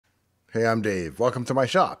Hey, I'm Dave. Welcome to my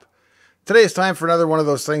shop. Today is time for another one of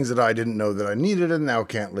those things that I didn't know that I needed and now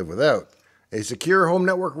can't live without. A secure home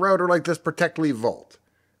network router like this Protectly Vault.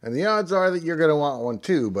 And the odds are that you're going to want one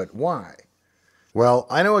too, but why? Well,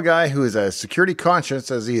 I know a guy who is as security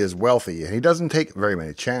conscious as he is wealthy, and he doesn't take very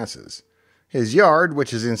many chances. His yard,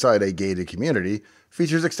 which is inside a gated community,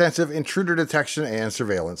 features extensive intruder detection and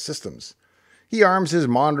surveillance systems. He arms his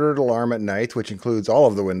monitored alarm at night, which includes all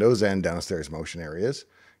of the windows and downstairs motion areas.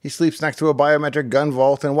 He sleeps next to a biometric gun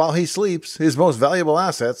vault, and while he sleeps, his most valuable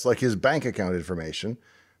assets, like his bank account information,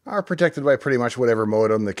 are protected by pretty much whatever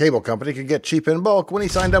modem the cable company could get cheap in bulk when he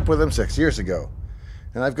signed up with them 6 years ago.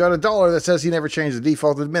 And I've got $1 that says he never changed the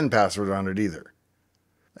default admin password on it either.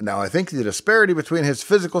 Now, I think the disparity between his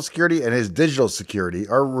physical security and his digital security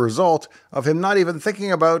are a result of him not even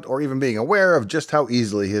thinking about or even being aware of just how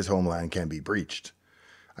easily his homeland can be breached.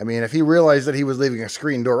 I mean, if he realized that he was leaving a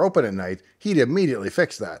screen door open at night, he'd immediately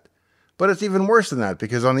fix that. But it's even worse than that,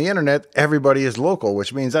 because on the internet, everybody is local,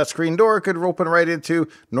 which means that screen door could open right into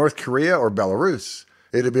North Korea or Belarus.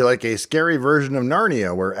 It'd be like a scary version of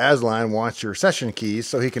Narnia, where Aslan wants your session keys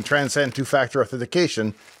so he can transcend two-factor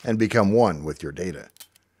authentication and become one with your data.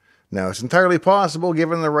 Now, it's entirely possible,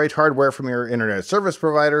 given the right hardware from your internet service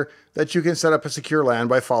provider, that you can set up a secure LAN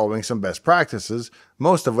by following some best practices,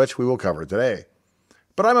 most of which we will cover today.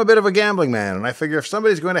 But I'm a bit of a gambling man, and I figure if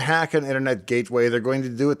somebody's going to hack an internet gateway, they're going to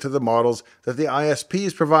do it to the models that the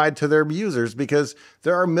ISPs provide to their users, because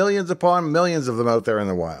there are millions upon millions of them out there in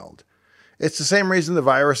the wild. It's the same reason the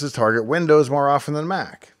viruses target Windows more often than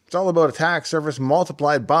Mac. It's all about attack surface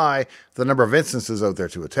multiplied by the number of instances out there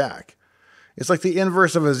to attack. It's like the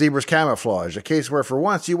inverse of a zebra's camouflage, a case where for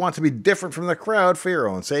once you want to be different from the crowd for your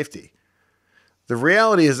own safety. The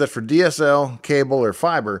reality is that for DSL, cable, or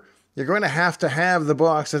fiber, you're going to have the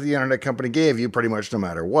box that the internet company gave you pretty much no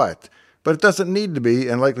matter what. But it doesn't need to be,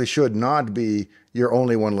 and likely should not be, your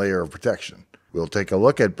only one layer of protection. We'll take a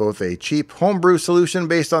look at both a cheap homebrew solution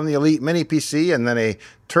based on the Elite Mini PC and then a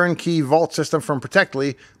turnkey vault system from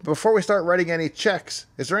Protectly. But before we start writing any checks,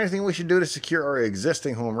 is there anything we should do to secure our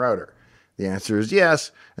existing home router? The answer is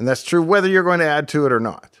yes, and that's true whether you're going to add to it or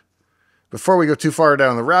not. Before we go too far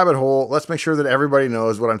down the rabbit hole, let's make sure that everybody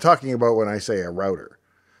knows what I'm talking about when I say a router.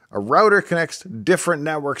 A router connects different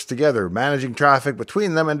networks together, managing traffic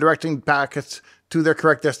between them and directing packets to their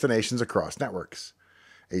correct destinations across networks.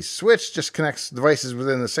 A switch just connects devices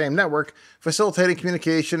within the same network, facilitating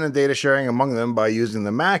communication and data sharing among them by using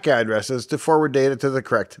the MAC addresses to forward data to the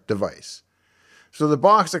correct device. So the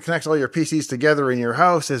box that connects all your PCs together in your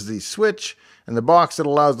house is the switch, and the box that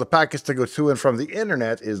allows the packets to go to and from the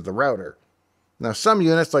internet is the router. Now, some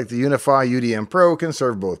units like the Unify UDM Pro can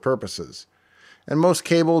serve both purposes. And most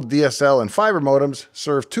cable, DSL, and fiber modems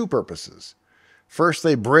serve two purposes. First,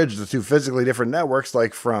 they bridge the two physically different networks,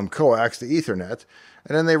 like from coax to Ethernet,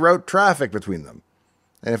 and then they route traffic between them.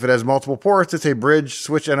 And if it has multiple ports, it's a bridge,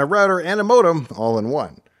 switch, and a router, and a modem all in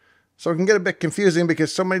one. So it can get a bit confusing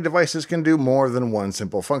because so many devices can do more than one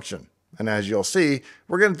simple function. And as you'll see,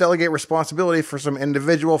 we're going to delegate responsibility for some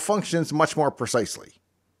individual functions much more precisely.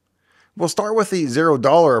 We'll start with the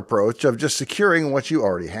 $0 approach of just securing what you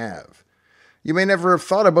already have. You may never have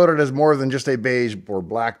thought about it as more than just a beige or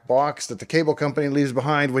black box that the cable company leaves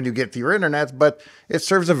behind when you get to your internet, but it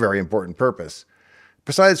serves a very important purpose.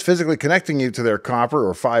 Besides physically connecting you to their copper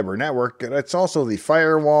or fiber network, it's also the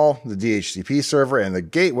firewall, the DHCP server, and the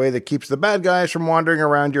gateway that keeps the bad guys from wandering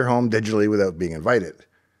around your home digitally without being invited.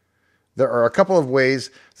 There are a couple of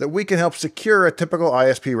ways that we can help secure a typical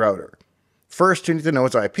ISP router. First, you need to know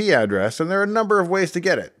its IP address, and there are a number of ways to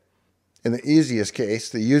get it. In the easiest case,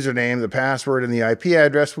 the username, the password, and the IP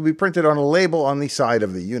address will be printed on a label on the side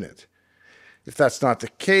of the unit. If that's not the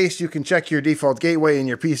case, you can check your default gateway in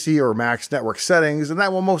your PC or Mac's network settings, and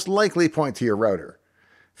that will most likely point to your router.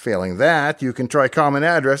 Failing that, you can try common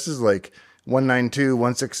addresses like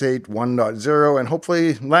 192.168.1.0 and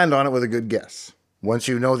hopefully land on it with a good guess. Once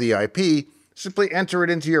you know the IP, simply enter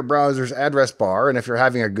it into your browser's address bar, and if you're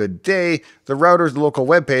having a good day, the router's local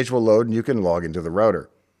webpage will load and you can log into the router.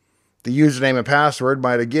 The username and password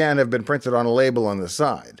might again have been printed on a label on the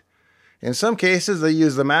side. In some cases, they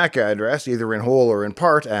use the MAC address, either in whole or in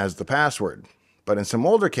part, as the password. But in some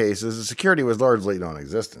older cases, the security was largely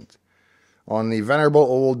non-existent. On the venerable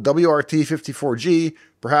old WRT54G,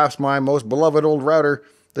 perhaps my most beloved old router,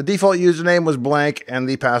 the default username was blank and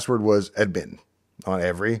the password was admin on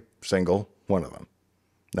every single one of them.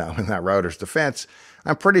 Now, in that router's defense,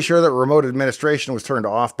 I'm pretty sure that remote administration was turned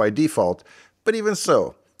off by default, but even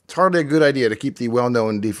so, it's hardly a good idea to keep the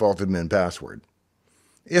well-known default admin password.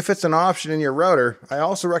 If it's an option in your router, I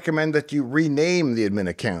also recommend that you rename the admin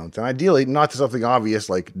account, and ideally not to something obvious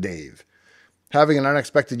like Dave. Having an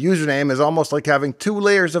unexpected username is almost like having 2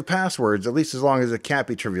 layers of passwords, at least as long as it can't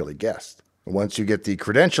be trivially guessed. Once you get the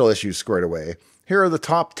credential issues squared away, here are the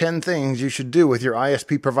top 10 things you should do with your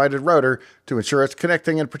ISP-provided router to ensure it's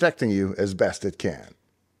connecting and protecting you as best it can.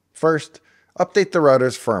 First, update the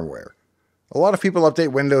router's firmware. A lot of people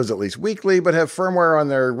update Windows at least weekly, but have firmware on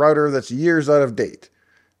their router that's years out of date.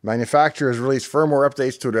 Manufacturers release firmware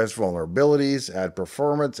updates to address vulnerabilities, add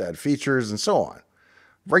performance, add features, and so on.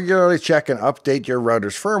 Regularly check and update your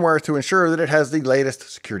router's firmware to ensure that it has the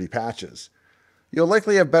latest security patches. You'll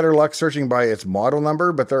likely have better luck searching by its model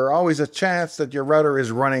number, but there are always a chance that your router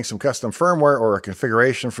is running some custom firmware or a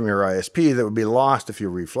configuration from your ISP that would be lost if you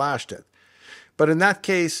reflashed it. But in that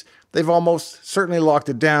case, they've almost certainly locked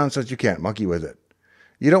it down so that you can't monkey with it.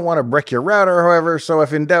 You don't want to brick your router, however, so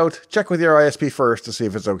if in doubt, check with your ISP first to see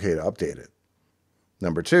if it's okay to update it.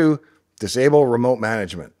 Number 2, disable remote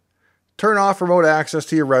management. Turn off remote access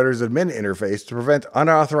to your router's admin interface to prevent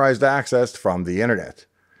unauthorized access from the internet.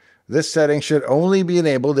 This setting should only be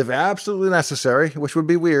enabled if absolutely necessary, which would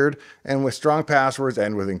be weird, and with strong passwords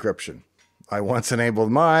and with encryption. I once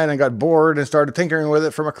enabled mine and got bored and started tinkering with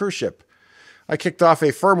it from a cruise ship. I kicked off a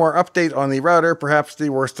firmware update on the router, perhaps the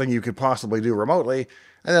worst thing you could possibly do remotely,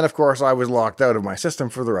 and then of course I was locked out of my system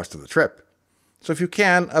for the rest of the trip. So if you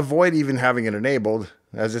can, avoid even having it enabled,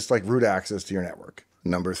 as it's like root access to your network.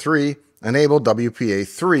 Number 3, enable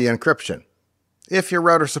WPA3 encryption. If your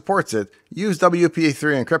router supports it, use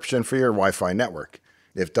WPA3 encryption for your Wi-Fi network.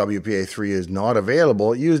 If WPA3 is not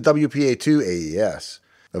available, use WPA2 AES.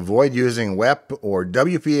 Avoid using WEP or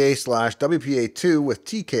WPA/WPA2 with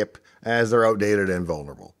TKIP as they're outdated and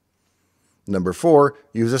vulnerable. Number 4,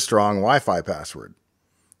 use a strong Wi-Fi password.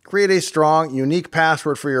 Create a strong, unique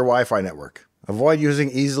password for your Wi-Fi network. Avoid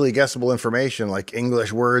using easily guessable information like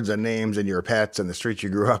English words and names in your pets and the street you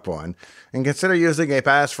grew up on, and consider using a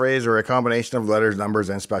passphrase or a combination of letters, numbers,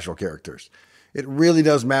 and special characters. It really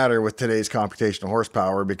does matter with today's computational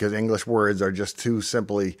horsepower because English words are just too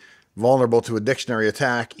simply vulnerable to a dictionary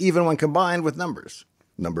attack, even when combined with numbers.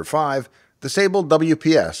 Number 5, disable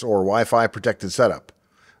WPS or Wi-Fi Protected Setup.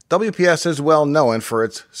 WPS is well known for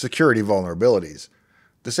its security vulnerabilities.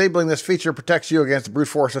 Disabling this feature protects you against brute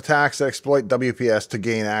force attacks that exploit WPS to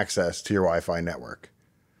gain access to your Wi-Fi network.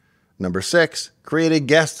 Number 6, create a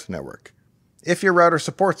guest network. If your router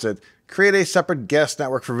supports it, create a separate guest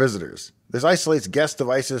network for visitors. This isolates guest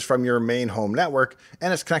devices from your main home network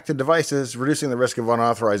and its connected devices, reducing the risk of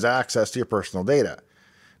unauthorized access to your personal data.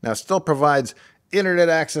 Now, it still provides internet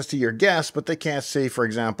access to your guests, but they can't see, for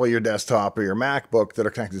example, your desktop or your MacBook that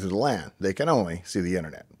are connected to the LAN. They can only see the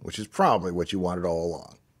internet, which is probably what you wanted all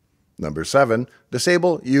along. Number 7,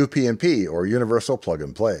 disable UPnP or Universal Plug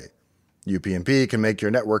and Play. UPnP can make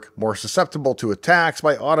your network more susceptible to attacks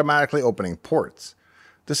by automatically opening ports.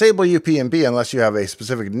 Disable UPnP unless you have a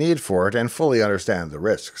specific need for it and fully understand the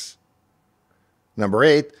risks. Number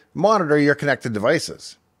 8, monitor your connected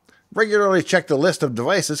devices. Regularly check the list of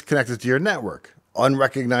devices connected to your network.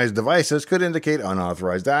 Unrecognized devices could indicate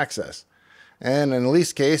unauthorized access. And in the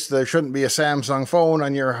least case, there shouldn't be a Samsung phone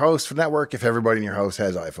on your host network if everybody in your house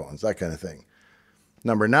has iPhones, that kind of thing.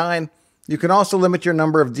 Number 9, you can also limit your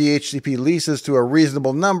number of DHCP leases to a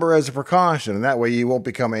reasonable number as a precaution, and that way you won't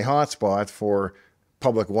become a hotspot for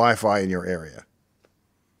public Wi-Fi in your area.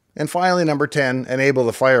 And finally, number 10, enable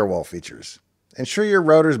the firewall features. Ensure your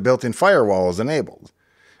router's built-in firewall is enabled.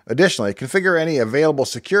 Additionally, configure any available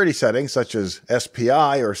security settings such as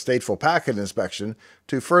SPI or stateful packet inspection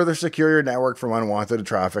to further secure your network from unwanted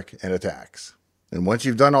traffic and attacks. And once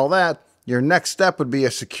you've done all that, your next step would be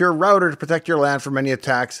a secure router to protect your LAN from any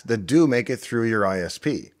attacks that do make it through your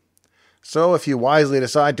ISP. So if you wisely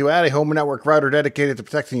decide to add a home network router dedicated to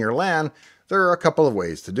protecting your LAN, there are a couple of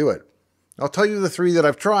ways to do it. I'll tell you the 3 that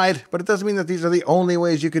I've tried, but it doesn't mean that these are the only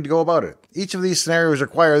ways you could go about it. Each of these scenarios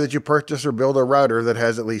require that you purchase or build a router that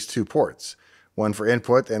has at least 2 ports, one for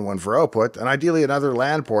input and one for output, and ideally another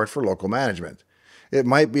LAN port for local management. It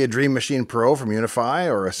might be a Dream Machine Pro from Unify,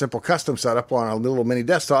 or a simple custom setup on a little mini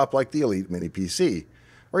desktop like the Elite Mini PC,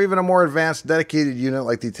 or even a more advanced dedicated unit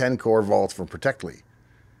like the 10-core Vault from Protectly.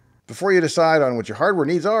 Before you decide on what your hardware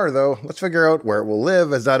needs are, though, let's figure out where it will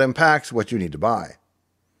live, as that impacts what you need to buy.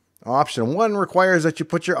 Option 1 requires that you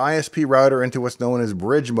put your ISP router into what's known as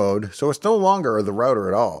bridge mode, so it's no longer the router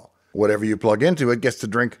at all. Whatever you plug into it gets to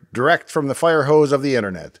drink direct from the fire hose of the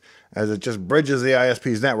internet, as it just bridges the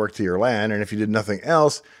ISP's network to your LAN, and if you did nothing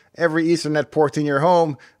else, every Ethernet port in your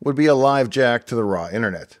home would be a live jack to the raw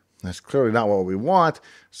internet. That's clearly not what we want,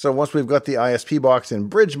 so once we've got the ISP box in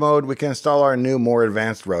bridge mode, we can install our new, more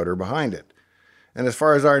advanced router behind it. And as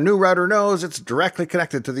far as our new router knows, it's directly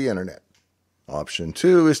connected to the internet. Option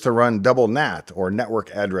 2 is to run double NAT, or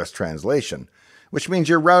network address translation, which means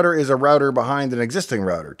your router is a router behind an existing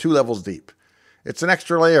router, 2 levels deep. It's an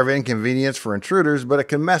extra layer of inconvenience for intruders, but it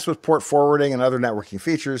can mess with port forwarding and other networking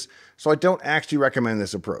features, so I don't actually recommend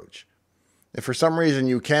this approach. If for some reason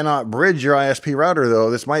you cannot bridge your ISP router though,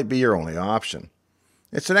 this might be your only option.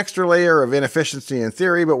 It's an extra layer of inefficiency in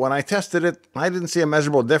theory, but when I tested it, I didn't see a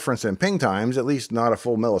measurable difference in ping times, at least not a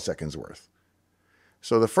full millisecond's worth.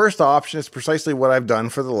 So the first option is precisely what I've done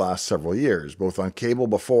for the last several years, both on cable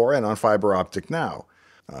before and on fiber optic now.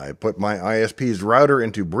 I put my ISP's router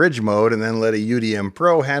into bridge mode and then let a UDM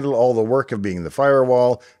Pro handle all the work of being the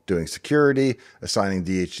firewall, doing security, assigning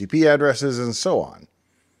DHCP addresses, and so on.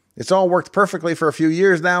 It's all worked perfectly for a few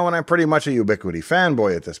years now, and I'm pretty much a Ubiquiti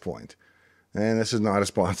fanboy at this point. And this is not a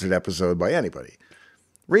sponsored episode by anybody.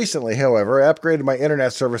 Recently, however, I upgraded my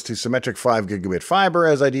internet service to symmetric 5 gigabit fiber,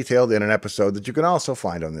 as I detailed in an episode that you can also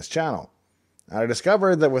find on this channel. I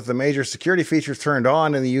discovered that with the major security features turned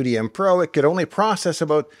on in the UDM Pro, it could only process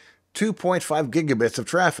about 2.5 gigabits of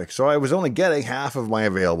traffic, so I was only getting half of my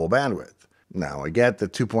available bandwidth. Now, I get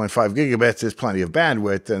that 2.5 gigabits is plenty of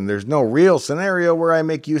bandwidth, and there's no real scenario where I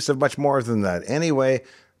make use of much more than that anyway,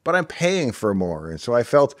 but I'm paying for more, and so I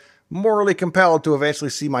felt morally compelled to eventually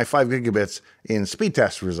see my 5 gigabits in speed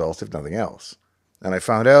test results, if nothing else. And I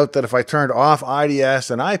found out that if I turned off IDS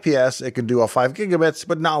and IPS, it could do all 5 gigabits,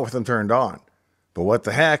 but not with them turned on. But what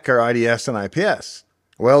the heck are IDS and IPS?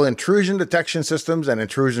 Well, intrusion detection systems and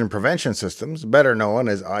intrusion prevention systems, better known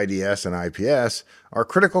as IDS and IPS, are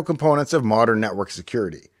critical components of modern network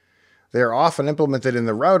security. They are often implemented in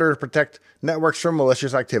the router to protect networks from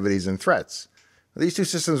malicious activities and threats. These two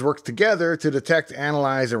systems work together to detect,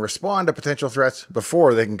 analyze, and respond to potential threats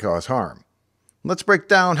before they can cause harm. Let's break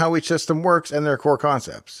down how each system works and their core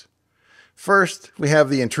concepts. First, we have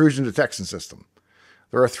the intrusion detection system.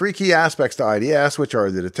 There are 3 key aspects to IDS, which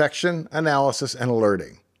are the detection, analysis, and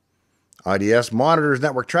alerting. IDS monitors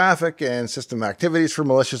network traffic and system activities for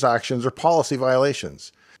malicious actions or policy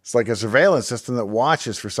violations. It's like a surveillance system that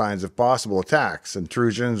watches for signs of possible attacks,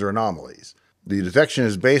 intrusions, or anomalies. The detection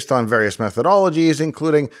is based on various methodologies,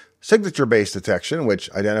 including signature-based detection,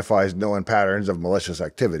 which identifies known patterns of malicious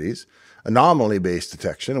activities, anomaly-based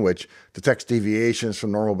detection, which detects deviations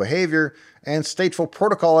from normal behavior, and stateful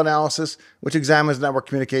protocol analysis, which examines network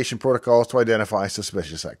communication protocols to identify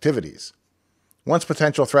suspicious activities. Once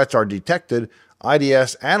potential threats are detected,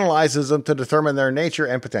 IDS analyzes them to determine their nature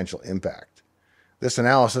and potential impact. This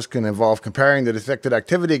analysis can involve comparing the detected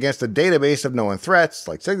activity against a database of known threats,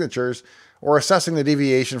 like signatures, or assessing the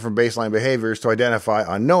deviation from baseline behaviors to identify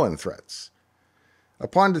unknown threats.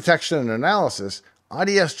 Upon detection and analysis,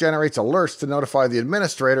 IDS generates alerts to notify the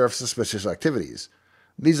administrator of suspicious activities.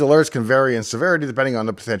 These alerts can vary in severity depending on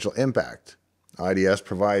the potential impact. IDS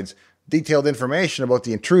provides detailed information about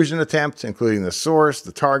the intrusion attempt, including the source,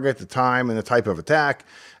 the target, the time, and the type of attack,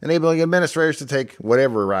 enabling administrators to take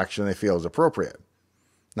whatever action they feel is appropriate.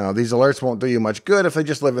 Now, these alerts won't do you much good if they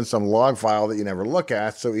just live in some log file that you never look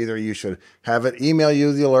at, so either you should have it email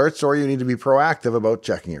you the alerts or you need to be proactive about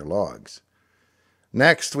checking your logs.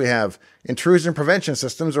 Next, we have intrusion prevention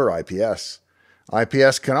systems, or IPS.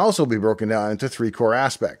 IPS can also be broken down into 3 core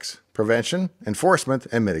aspects: prevention, enforcement,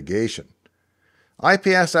 and mitigation.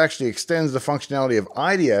 IPS actually extends the functionality of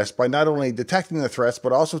IDS by not only detecting the threats,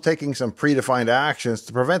 but also taking some predefined actions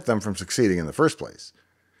to prevent them from succeeding in the first place.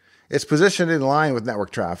 It's positioned in line with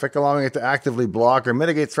network traffic, allowing it to actively block or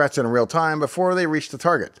mitigate threats in real time before they reach the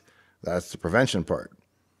target. That's the prevention part.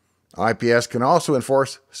 IPS can also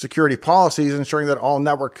enforce security policies, ensuring that all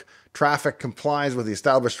network traffic complies with the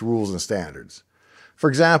established rules and standards. For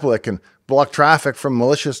example, it can block traffic from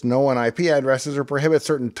malicious known IP addresses or prohibit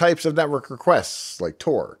certain types of network requests, like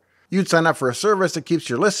Tor. You'd sign up for a service that keeps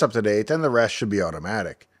your lists up to date, and the rest should be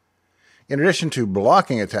automatic. In addition to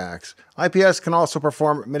blocking attacks, IPS can also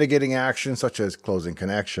perform mitigating actions such as closing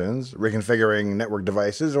connections, reconfiguring network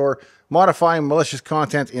devices, or modifying malicious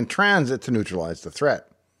content in transit to neutralize the threat.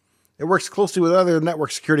 It works closely with other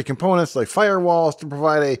network security components like firewalls to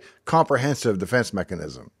provide a comprehensive defense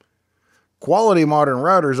mechanism. Quality modern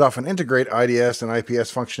routers often integrate IDS and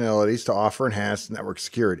IPS functionalities to offer enhanced network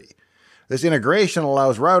security. This integration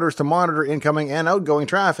allows routers to monitor incoming and outgoing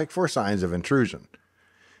traffic for signs of intrusion.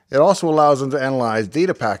 It also allows them to analyze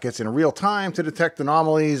data packets in real time to detect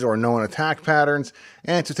anomalies or known attack patterns,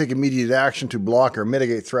 and to take immediate action to block or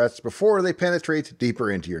mitigate threats before they penetrate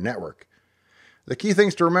deeper into your network. The key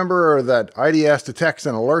things to remember are that IDS detects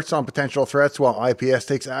and alerts on potential threats while IPS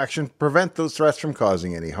takes action to prevent those threats from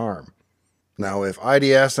causing any harm. Now, if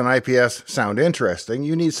IDS and IPS sound interesting,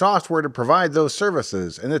 you need software to provide those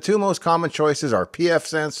services, and the two most common choices are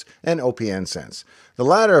pfSense and OPnSense, the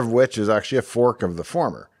latter of which is actually a fork of the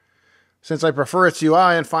former. Since I prefer its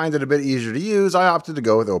UI and find it a bit easier to use, I opted to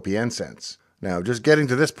go with OPnSense. Now, just getting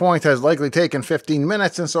to this point has likely taken 15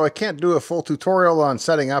 minutes, and so I can't do a full tutorial on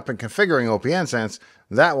setting up and configuring OPnSense.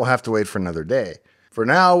 That will have to wait for another day. For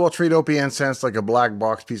now, we'll treat OPnSense like a black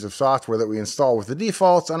box piece of software that we install with the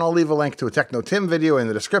defaults, and I'll leave a link to a TechnoTim video in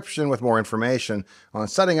the description with more information on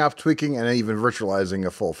setting up, tweaking, and even virtualizing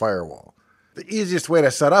a full firewall. The easiest way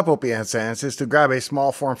to set up OPnSense is to grab a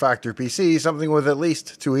small form factor PC, something with at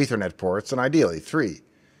least 2 Ethernet ports, and ideally 3.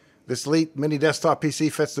 This elite mini desktop PC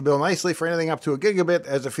fits the bill nicely for anything up to 1 gigabit,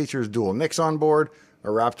 as it features dual NICs on board, a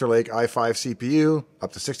Raptor Lake i5 CPU,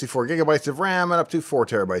 up to 64 gigabytes of RAM, and up to 4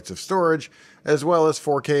 terabytes of storage, as well as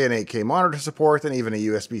 4K and 8K monitor support, and even a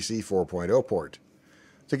USB-C 4.0 port.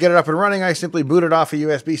 To get it up and running, I simply booted off a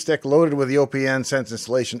USB stick loaded with the OPnSense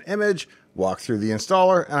installation image, walked through the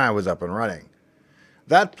installer, and I was up and running.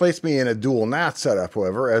 That placed me in a dual NAT setup,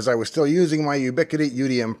 however, as I was still using my Ubiquiti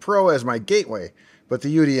UDM Pro as my gateway, but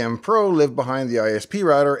the UDM Pro lived behind the ISP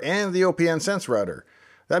router and the OPnSense router.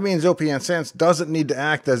 That means OPnSense doesn't need to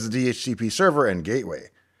act as the DHCP server and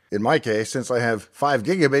gateway. In my case, since I have 5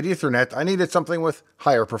 gigabit Ethernet, I needed something with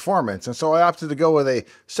higher performance, and so I opted to go with a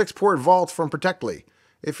 6-port Vault from Protectly.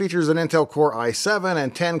 It features an Intel Core i7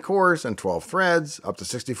 and 10 cores and 12 threads, up to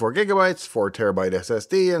 64 gigabytes, 4 terabyte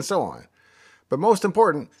SSD, and so on. But most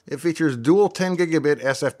important, it features dual 10 gigabit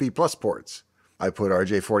SFP Plus ports. I put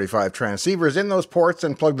RJ45 transceivers in those ports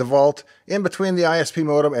and plugged the Vault in between the ISP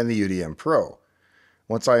modem and the UDM Pro.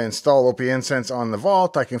 Once I install OPnSense on the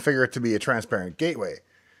Vault, I configure it to be a transparent gateway.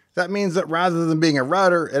 That means that rather than being a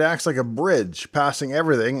router, it acts like a bridge, passing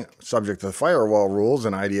everything, subject to the firewall rules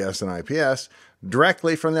in IDS and IPS,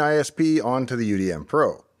 directly from the ISP onto the UDM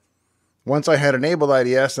Pro. Once I had enabled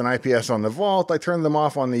IDS and IPS on the Vault, I turned them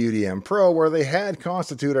off on the UDM Pro, where they had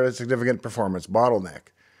constituted a significant performance bottleneck.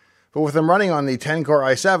 But with them running on the 10-core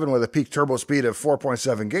i7 with a peak turbo speed of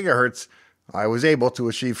 4.7 GHz, I was able to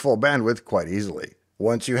achieve full bandwidth quite easily.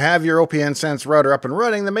 Once you have your OPnSense router up and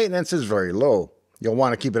running, the maintenance is very low. You'll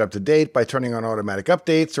want to keep it up to date by turning on automatic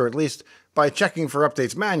updates, or at least by checking for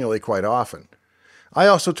updates manually quite often. I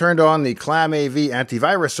also turned on the ClamAV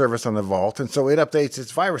antivirus service on the Vault, and so it updates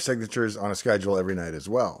its virus signatures on a schedule every night as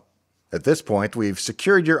well. At this point, we've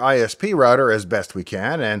secured your ISP router as best we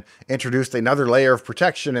can and introduced another layer of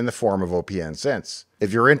protection in the form of OPnSense.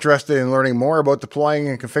 If you're interested in learning more about deploying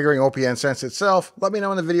and configuring OPnSense itself, let me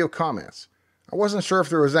know in the video comments. I wasn't sure if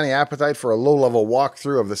there was any appetite for a low-level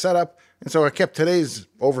walkthrough of the setup, and so I kept today's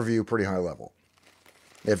overview pretty high level.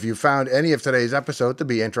 If you found any of today's episode to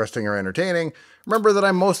be interesting or entertaining, remember that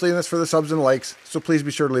I'm mostly in this for the subs and likes, so please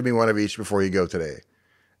be sure to leave me one of each before you go today.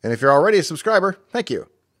 And if you're already a subscriber, thank you.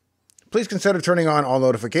 Please consider turning on all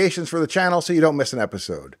notifications for the channel so you don't miss an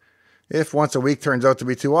episode. If once a week turns out to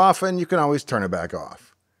be too often, you can always turn it back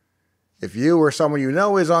off. If you or someone you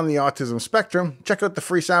know is on the autism spectrum, check out the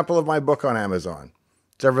free sample of my book on Amazon.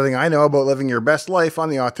 It's everything I know about living your best life on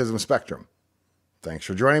the autism spectrum. Thanks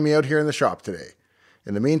for joining me out here in the shop today.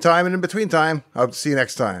 In the meantime and in between time, I hope to see you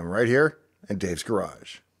next time, right here in Dave's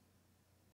Garage.